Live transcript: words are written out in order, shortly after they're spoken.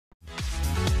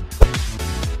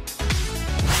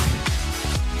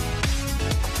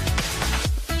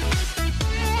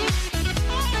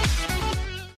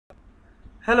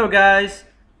Hello guys,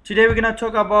 today we're gonna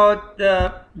talk about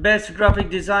the best graphic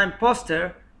design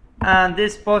poster, and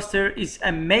this poster is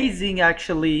amazing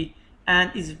actually,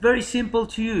 and it's very simple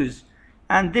to use.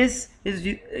 And this is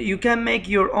you can make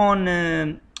your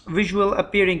own visual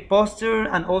appearing poster,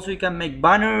 and also you can make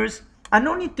banners, and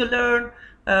no need to learn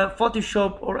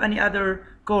Photoshop or any other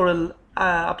Corel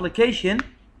application.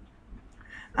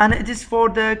 And it is for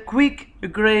the quick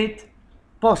great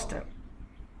poster.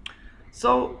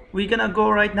 So we're gonna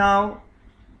go right now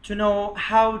to know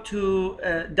how to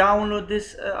download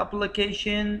this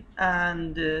application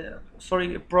and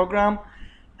program,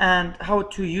 and how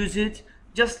to use it.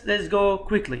 Just let's go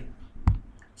quickly.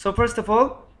 So first of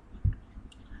all,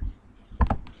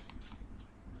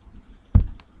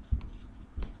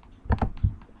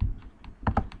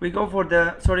 we go for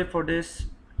the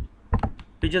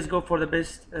we just go for the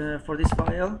best for this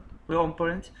file. We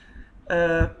open it.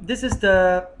 This is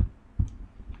the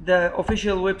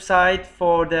official website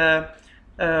for the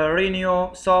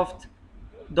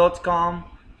RonyaSoft.com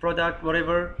product,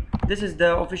 whatever. This is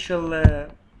the official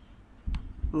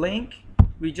link.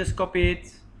 We just copy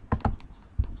it,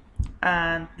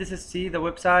 and this is the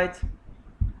website.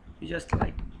 You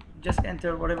just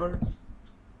enter whatever,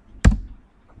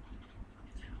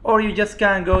 or you just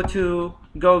can go to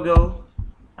Google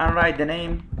and write the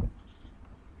name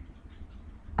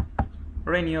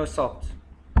RonyaSoft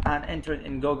and enter it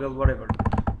in Google, whatever.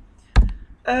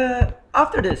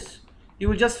 After this, you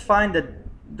will just find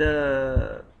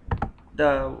the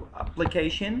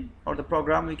application or the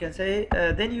program, we can say.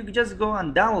 Then you just go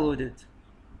and download it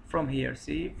from here.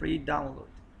 See, free download.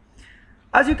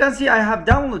 As you can see, I have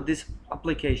downloaded this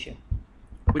application,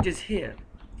 which is here.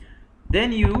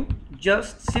 Then you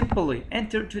just simply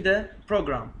enter to the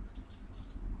program.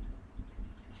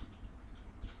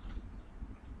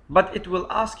 But it will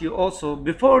ask you also,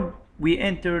 before we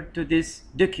enter to this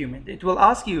document, it will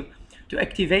ask you to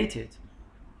activate it.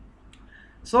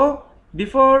 So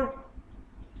before,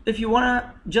 if you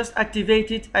wanna just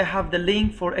activate it, I have the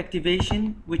link for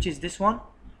activation, which is this one.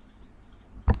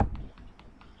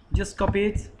 Just copy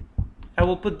it. I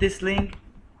will put this link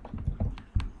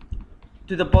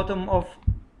to the bottom of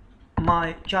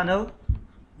my channel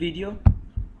video.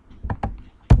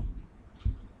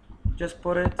 Just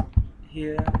put it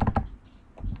here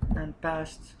and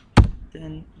paste,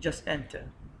 then just enter.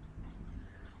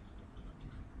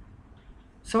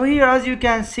 So here, as you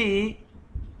can see,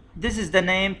 this is the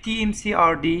name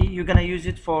TMCRD. You're gonna use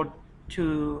it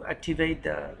to activate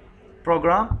the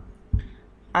program,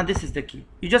 and this is the key.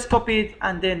 You just copy it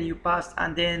and then you paste,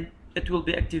 and then it will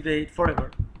be activated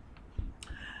forever.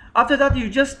 After that,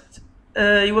 you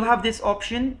will have this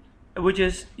option, which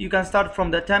is you can start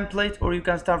from the template or you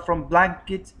can start from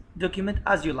blanket document,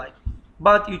 as you like,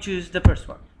 but you choose the first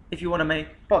one if you want to make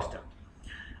poster.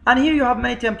 And here you have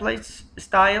many templates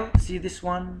style. See, this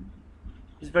one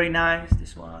is very nice,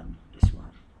 this one, this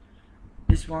one,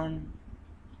 this one,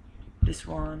 this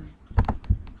one.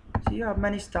 So you have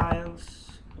many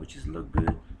styles which look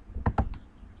good.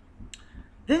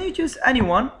 Then you choose any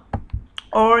one,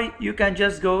 or you can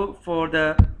just go for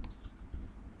the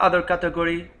other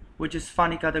category, which is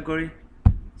funny category.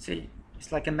 See,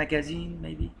 it's like a magazine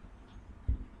maybe,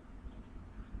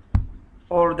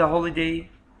 or the holiday,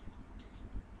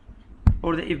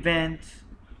 or the event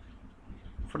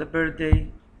for the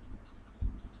birthday,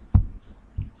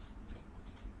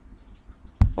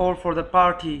 or for the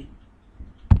party.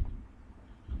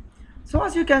 So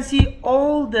as you can see,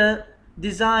 all the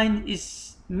design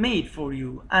is made for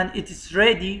you, and it is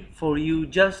ready for you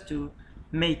just to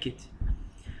make it.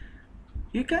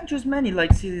 You can choose many,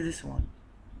 like see this one,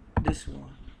 this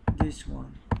one, this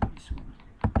one, this one.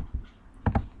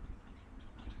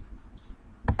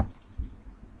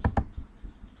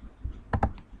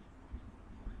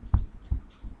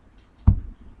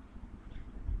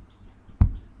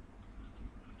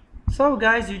 So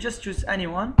guys, you just choose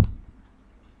anyone.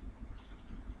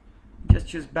 Just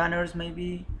choose banners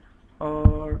maybe,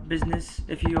 or business.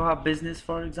 If you have business,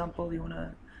 for example, you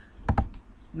wanna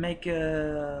make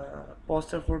a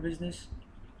poster for business,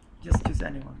 just choose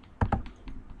anyone.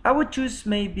 I would choose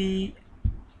maybe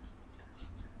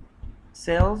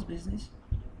sales business.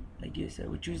 I guess I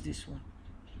would choose this one.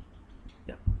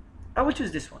 Yeah, I would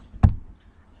choose this one.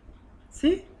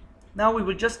 See, now we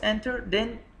will just enter.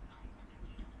 Then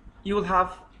you will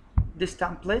have this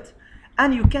template,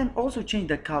 and you can also change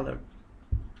the color.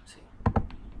 See,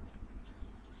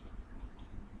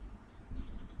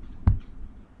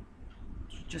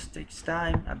 it just takes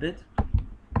time a bit.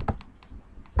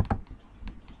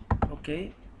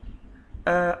 Okay,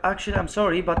 actually I'm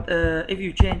sorry, but if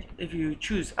you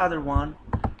choose other one,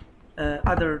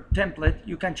 other template,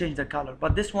 you can change the color,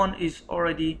 but this one is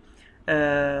already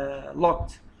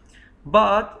locked.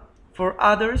 But for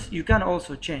others you can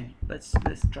also change. Let's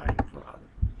try for others.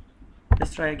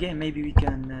 Let's try again. Maybe we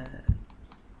can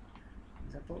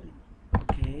example.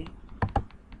 Okay.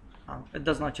 It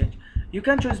does not change. You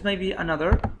can choose maybe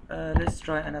another. Let's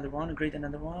try another one. Create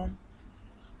another one.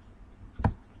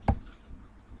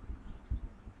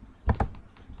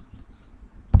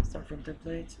 Start from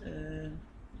templates.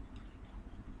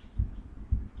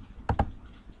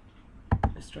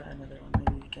 Let's try another one.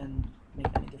 Maybe we can make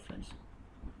any difference.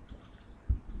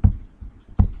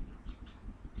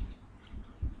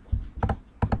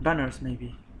 Banners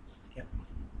maybe. Yeah.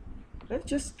 Let's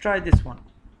just try this one.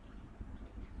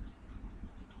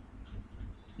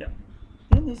 Yeah.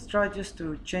 Then let's try just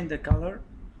to change the color.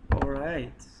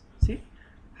 Alright. See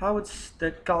how it's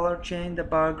the color change, the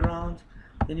background.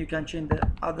 Then you can change the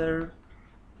other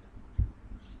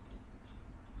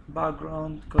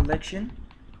background collection.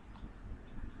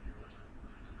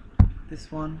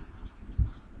 This one.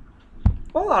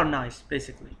 All are nice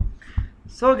basically.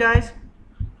 So guys,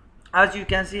 as you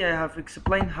can see, I have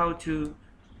explained how to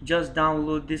just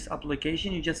download this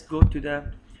application. You just go to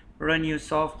the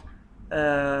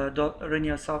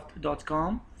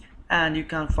RonyaSoft.com and you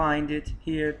can find it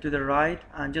here to the right,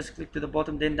 and just click to the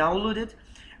bottom, then download it,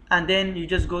 and then you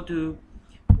just go to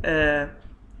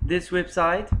this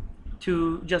website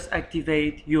to just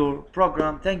activate your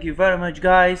program. Thank you very much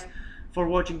guys for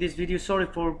watching this video. Sorry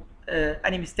for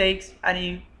any mistakes,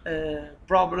 any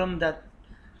problem that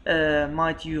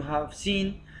might you have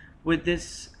seen with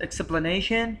this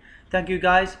explanation. Thank you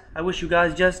guys. I wish you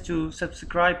guys just to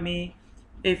subscribe me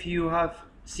if you have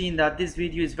seen that this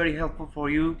video is very helpful for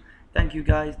you. Thank you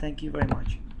guys. Thank you very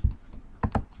much.